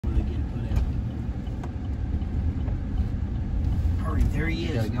Hurry, there he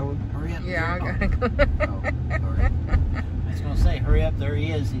is. Got it going? Hurry up. Yeah, I there. got it. Oh, sorry. I was going to say, hurry up, there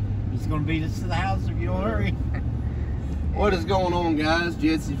he is. He's going to beat us to the house if you don't hurry. What is going on, guys?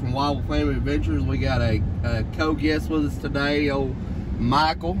 Jesse from Wild Family Adventures. We got a co-guest with us today, old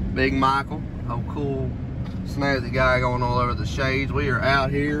Michael, Big Michael. Old cool, snazzy guy going all over the shades. We are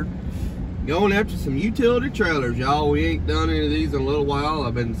out here going after some utility trailers, y'all. We ain't done any of these in a little while.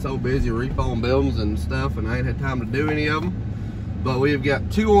 I've been so busy repoing buildings and stuff, and I ain't had time to do any of them. But we've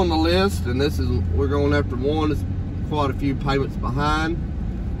got two on the list, and we're going after one that's quite a few payments behind.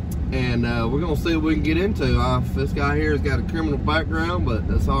 And we're gonna see what we can get into. This guy here has got a criminal background, but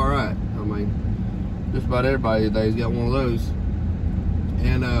that's all right. I mean, just about everybody today's got one of those.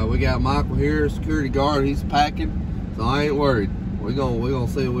 And we got Michael here, security guard. He's packing, so I ain't worried. We're gonna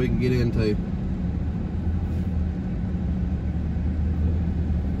see what we can get into.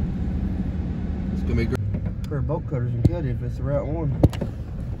 It's gonna be great. A pair of bolt cutters and cut it if it's the right one.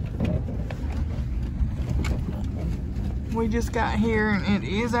 We just got here and it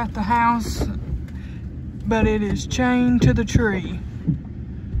is at the house, but it is chained to the tree.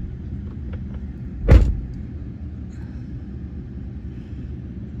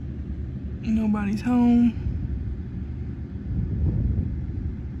 Nobody's home.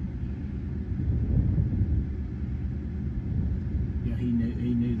 Yeah, he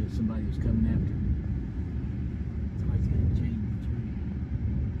knew that somebody was coming after him. That's why he's got a chain in the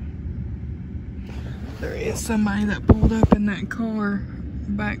tree. There is somebody that pulled up in that car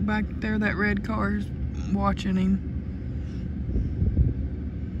back there. That red car is watching him.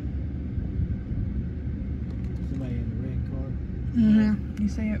 Somebody in the red car. You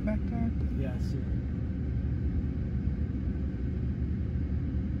see it back there? Yeah, I see it.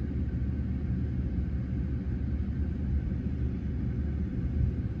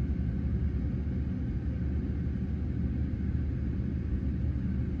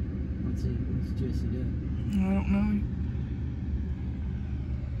 What's Jesse doing? I don't know.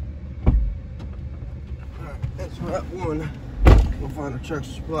 Alright, that's right one. We'll find a Tractor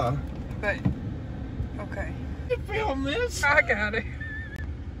Supply. But, okay. You film this? I got it.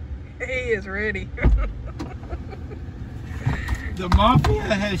 He is ready. The mafia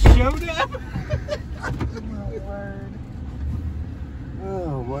has showed up. Oh, my word.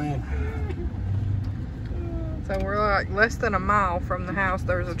 Oh man. So we're like less than a mile from the house.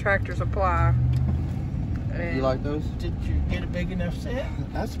 There's a Tractor Supply. And You like those? Did you get a big enough set?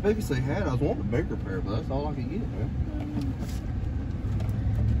 That's the biggest they had. I was wanting a bigger pair, but that's all I could get, man. That's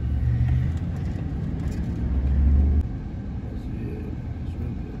good. That's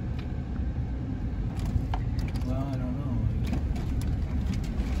real good. Well, I don't know.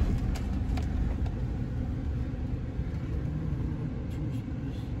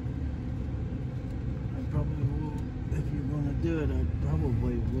 I probably will, if you're going to do it, I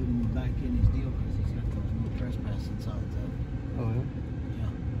probably wouldn't back in his deal because he's got those no trespassing signs up. Oh, yeah?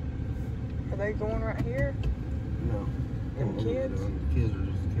 are they going right here? No. And I don't know what they're kids? doing. The kids are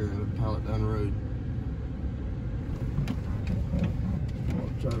just carrying a pallet down the road. I'll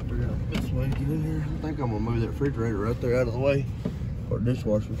try to figure out the best way to get in here. I think I'm going to move that refrigerator right there out of the way. Or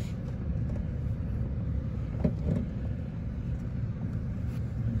dishwashers.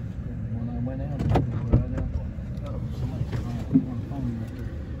 When I went out, right out, oh, somebody's on the phone right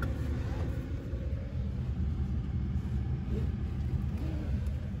there.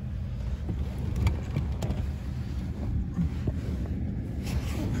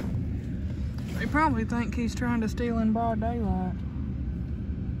 They probably think he's trying to steal in broad daylight.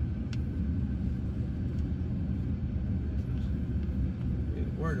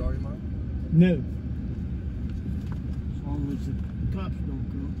 Word, are you, Mike? No. As long as the cops don't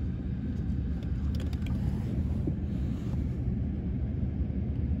come.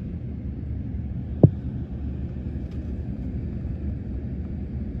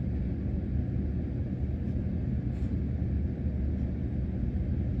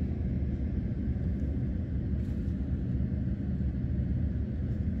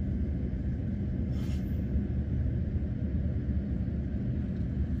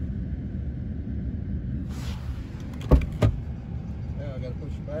 Now I gotta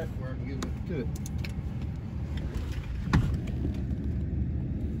push it back where I can get to it.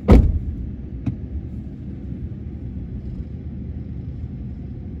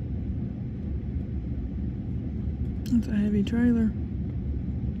 That's a heavy trailer.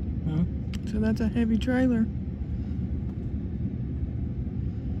 Huh? So that's a heavy trailer. I'm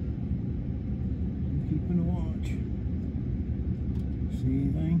keeping a watch. See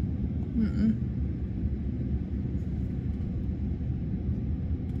anything?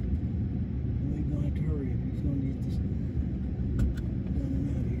 We're going to have to hurry if he's going to get this.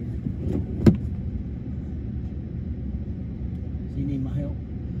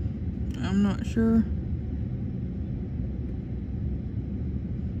 not sure.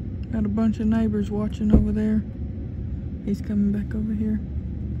 Got a bunch of neighbors watching over there. He's coming back over here.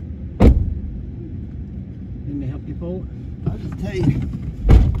 Didn't they help you pull it? I'll just tell you,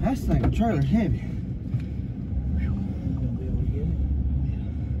 that thing, a trailer's heavy. You gonna be able to get it?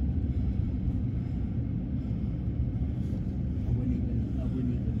 I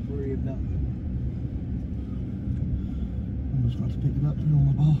wouldn't even worry about it. I'm just going to pick it up, put it on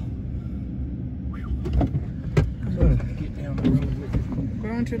my ball. Get down the road with it.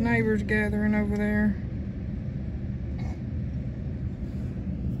 Bunch of neighbors gathering over there.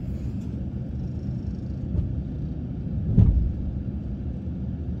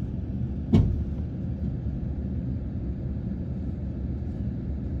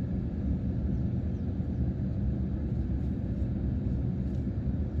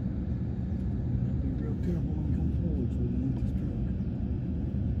 Be real careful when you come forward so you don't get struck.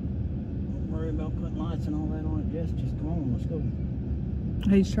 Don't worry about putting lights and all that on it, Jess. Just come on, let's go.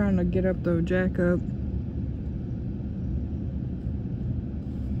 He's trying to get up the jack up.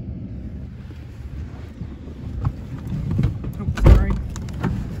 Oh, sorry.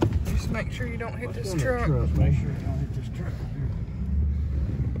 Just make sure you don't hit this truck. Just make sure you don't hit this truck up here.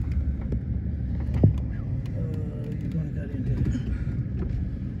 You're gonna cut into it.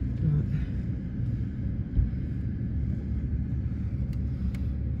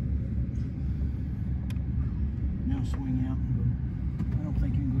 Now swing out and go. I don't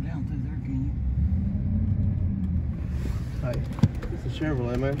think you can go down through there, can you? Hey, it's a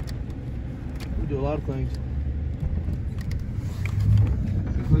Chevrolet, man. We do a lot of things,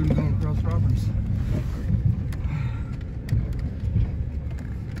 including going across properties.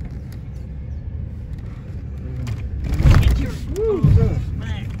 Get your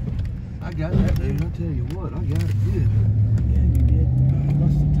smack. I got that, dude. I tell you what, I got it good. Yeah, you did.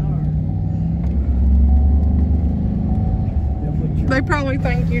 Bust the tire. They probably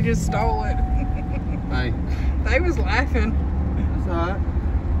think you just stole it. Hey, They was laughing. that's all right.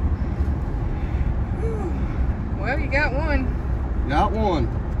 Well, you got one. Got one.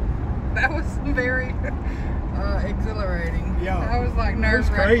 That was very exhilarating. Yeah. I was like That was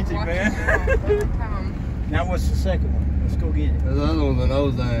nerve-wracking crazy, watching man. it all the time. Now what's the second one? Let's go get it. The other one's an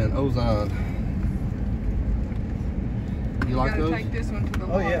Ozone. You like gotta those? take this one to the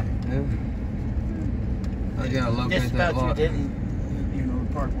Oh lot. yeah. Yeah. I gotta locate Just that about you lot. didn't, you know,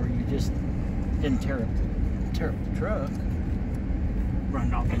 the part where you just didn't tear up the truck,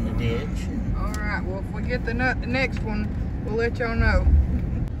 run off in the ditch. All right. Well, if we get the next one, we'll let y'all know.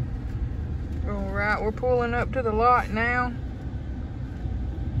 All right, we're pulling up to the lot now.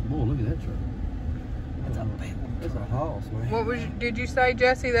 Oh, look at that truck. That's a big one. That's a house, man. What was? Did you say,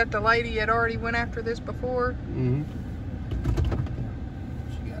 Jesse, that the lady had already went after this before? Mm-hmm.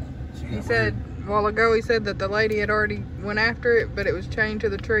 He said a while ago. He said that the lady had already went after it, but it was chained to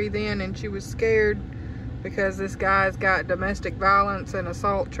the tree then, and she was scared because this guy's got domestic violence and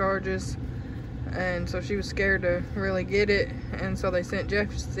assault charges, and so she was scared to really get it, and so they sent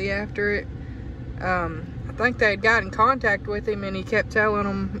Jesse after it. I think they had got in contact with him, and he kept telling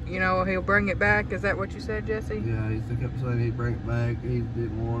them, you know, he'll bring it back. Is that what you said, Jesse? Yeah, he kept saying he'd bring it back. He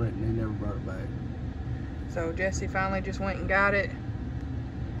didn't want it, and he never brought it back. So Jesse finally just went and got it,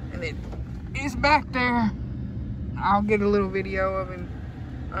 and it is back there. I'll get a little video of him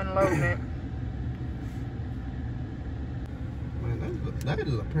unloading it. Man, that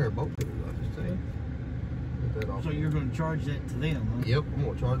is a pair of boat cutters, I just tell you. Get that off. So you're going to charge that to them, huh? Yep, I'm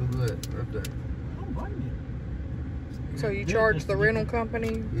gonna charge them for that right there. Don't blame you. So you Good, charge just the to get rental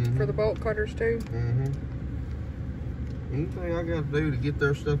company for the bolt cutters too? Mm-hmm. Anything I gotta do to get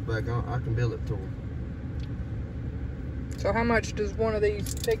their stuff back, I can bill it to them. So how much does one of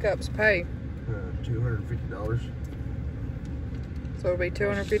these pickups pay? $250. So it'll be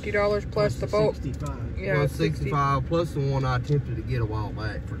 $250 plus the bolt. 65. Yeah, Plus 60. 65, plus the one I attempted to get a while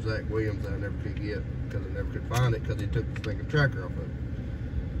back for Zach Williams that I never could get because I never could find it because he took the stinking tracker off of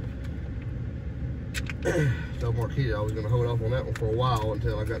it. So Marquita, I was going to hold off on that one for a while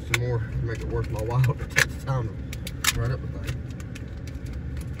until I got some more to make it worth my while to take the time to write up the thing.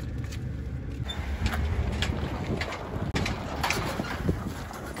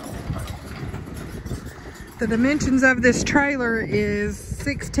 The dimensions of this trailer is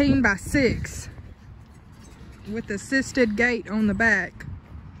 16 by 6 with assisted gate on the back.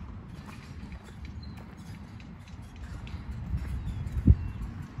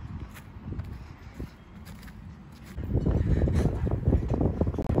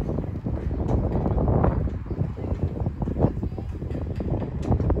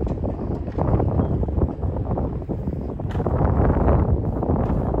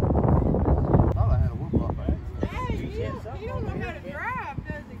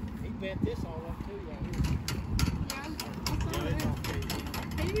 bent this all up too right here. Yeah, it's okay.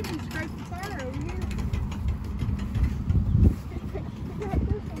 He even scraped the tire over here.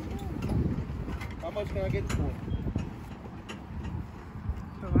 How much can I get for?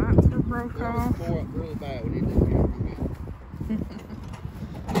 The lights are broke off. Tore up really bad. We need to get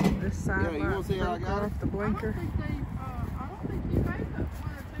This side Yeah, you wanna light see how I broke got off it? the blinker. I don't think you made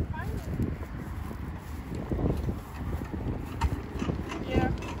one or two payments. Yeah,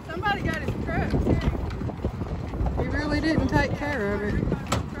 somebody got his truck too. He really didn't take care of it.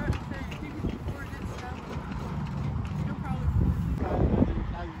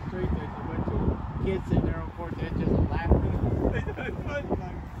 Kids sitting there on porch edge just laughing.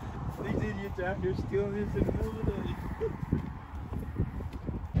 These idiots out here stealing this in the middle of the day.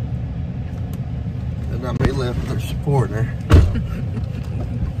 There's not many left. There's support in there.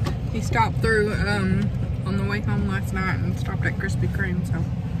 He stopped through on the way home last night and stopped at Krispy Kreme. So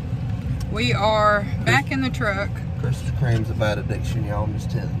we are back in the truck. Krispy Kreme's a bad addiction, y'all. I'm just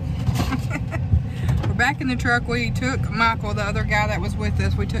telling you. We're back in the truck. We took Michael, the other guy that was with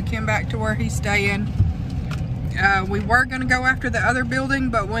us, we took him back to where he's staying. We were going to go after the other building,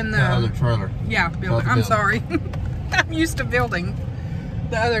 but when the other trailer. Yeah, building. I'm sorry. I'm used to building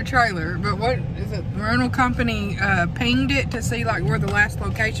the other trailer. But what is it? The rental company pinged it to see like where the last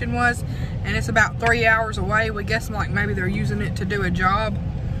location was, and it's about 3 hours away. We guess like maybe they're using it to do a job.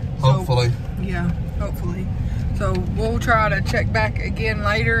 Hopefully. So, yeah, hopefully. So we'll try to check back again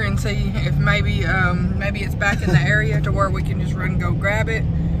later and see if maybe it's back in the area to where we can just run and go grab it,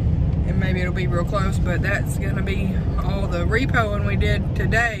 and maybe it'll be real close. But that's gonna be all the repoing we did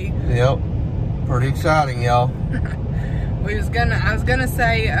today. Yep, pretty exciting, y'all. I was gonna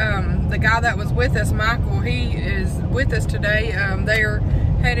say the guy that was with us, Michael, he is with us today. They're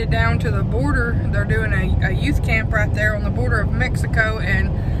headed down to the border. They're doing a youth camp right there on the border of Mexico,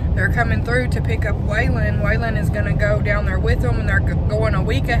 and they're coming through to pick up Waylon. Waylon is going to go down there with them, and they're going a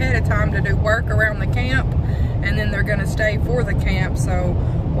week ahead of time to do work around the camp, and then they're going to stay for the camp. So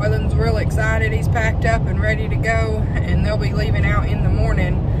Waylon's real excited. He's packed up and ready to go, and they'll be leaving out in the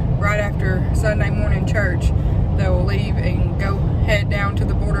morning, right after Sunday morning church. They will leave and go head down to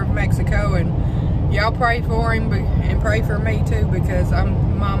the border of Mexico, and y'all pray for him and pray for me too, because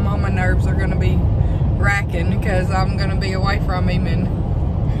my mama nerves are going to be racking because I'm going to be away from him. And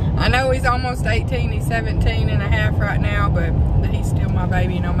I know he's almost 18, he's 17 and a half right now, but he's still my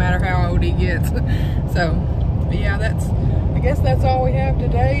baby no matter how old he gets. So, yeah, I guess that's all we have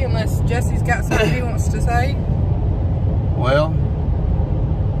today, unless Jesse's got something he wants to say. Well,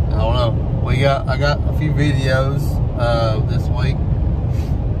 I don't know. I got a few videos this week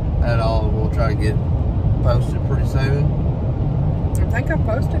that we'll try to get posted pretty soon. I think I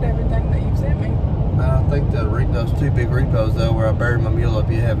posted everything that you sent me. I think those two big repos though, where I buried my mule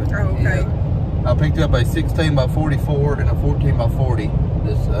up, you haven't. Oh, okay. I picked up a 16 by 44 and a 14 by 40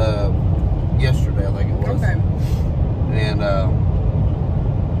 this yesterday, I think it was. Okay. And I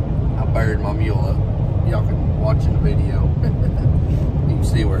buried my mule up. Y'all can watch in the video. You can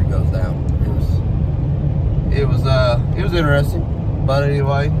see where it goes down. It was interesting, but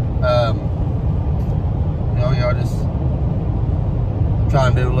anyway, y'all just try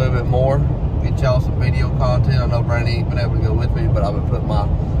and do a little bit more. Get y'all some video content. I know Brandy ain't been able to go with me, but I've been putting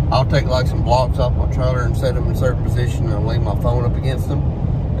I'll take like some blocks off my trailer and set them in a certain position, and I'll leave my phone up against them.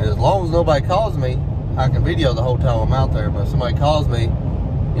 And as long as nobody calls me, I can video the whole time I'm out there. But if somebody calls me,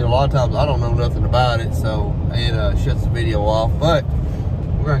 a lot of times I don't know nothing about it, so it shuts the video off. But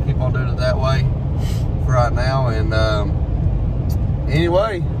we're gonna keep on doing it that way for right now. And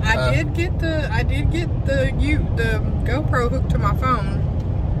anyway, I did get the GoPro hooked to my phone.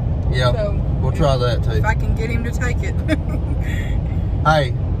 Yeah, so we'll try that too. If I can get him to take it.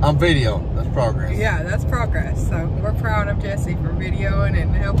 Hey, I'm videoing. That's progress. Yeah, that's progress. So we're proud of Jesse for videoing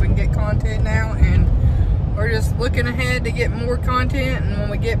and helping get content now, and we're just looking ahead to get more content. And when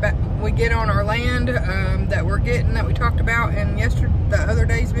we get back, we get on our land that we talked about in the other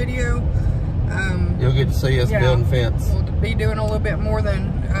day's video. You'll get to see us building fence. We'll be doing a little bit more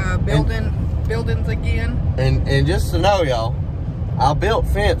than buildings again. And just to know, y'all, I built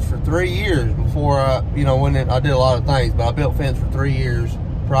fence for 3 years before I did a lot of things, but I built fence for 3 years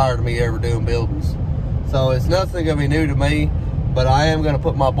prior to me ever doing buildings. So it's nothing gonna be new to me, but I am gonna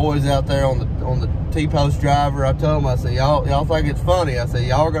put my boys out there on the T-post driver. I told them, I said, y'all think it's funny? I said,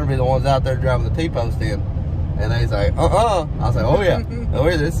 y'all are gonna be the ones out there driving the T-post in. And they say, I say, oh yeah,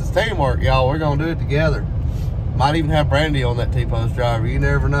 this is teamwork, y'all. We're gonna do it together. Might even have Brandy on that T-post driver. You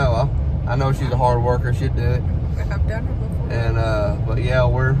never know. I know she's a hard worker. She'd do it. I've done it before. And but yeah,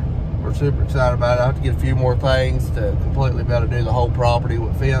 we're we're super excited about it. I have to get a few more things to completely be able to do the whole property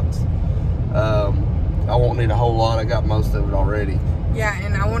with fence. I won't need a whole lot. I got most of it already. Yeah,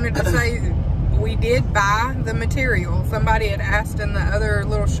 and I wanted to say we did buy the material. Somebody had asked in the other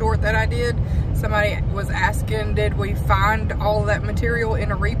little short that I did, somebody was asking, did we find all of that material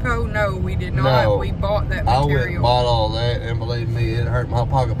in a repo? No, we did not. No, we bought that material. I went and bought all that, and believe me, it hurt my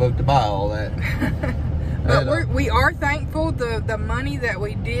pocketbook to buy all that. But we are thankful. The money that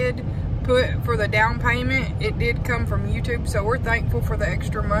we did put for the down payment, it did come from YouTube, so we're thankful for the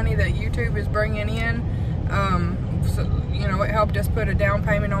extra money that YouTube is bringing in. So, you know, it helped us put a down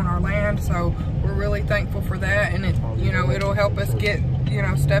payment on our land, so we're really thankful for that. And it, you know, it'll help us get, you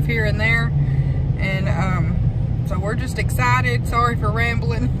know, stuff here and there. And so we're just excited. Sorry for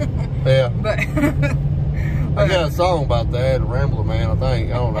rambling. Yeah. But I got a song about that, Rambler Man, I think.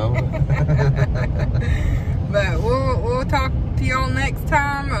 I don't know. But we'll talk to y'all next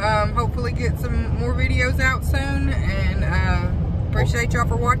time. Hopefully get some more videos out soon. And appreciate y'all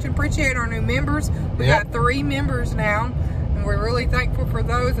for watching. Appreciate our new members. We got 3 members now, and we're really thankful for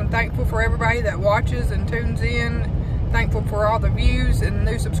those, and thankful for everybody that watches and tunes in. Thankful for all the views and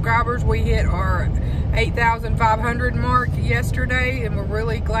new subscribers. We hit our 8,500 mark yesterday, and we're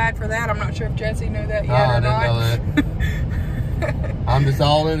really glad for that. I'm not sure if Jesse knew that yet or not. I didn't know that. I'm just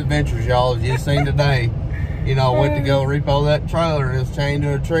all in adventures, y'all, as you've seen today. You know, I went to go repo that trailer, and it was chained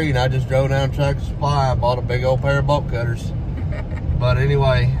to a tree, and I just drove down Tractor Supply and bought a big old pair of bolt cutters. But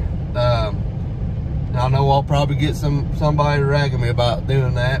anyway, I know I'll probably get somebody ragging me about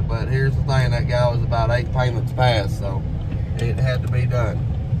doing that, but here's the thing, that guy was about 8 payments past, so it had to be done.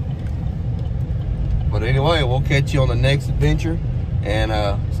 But anyway, we'll catch you on the next adventure, and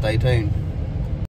stay tuned.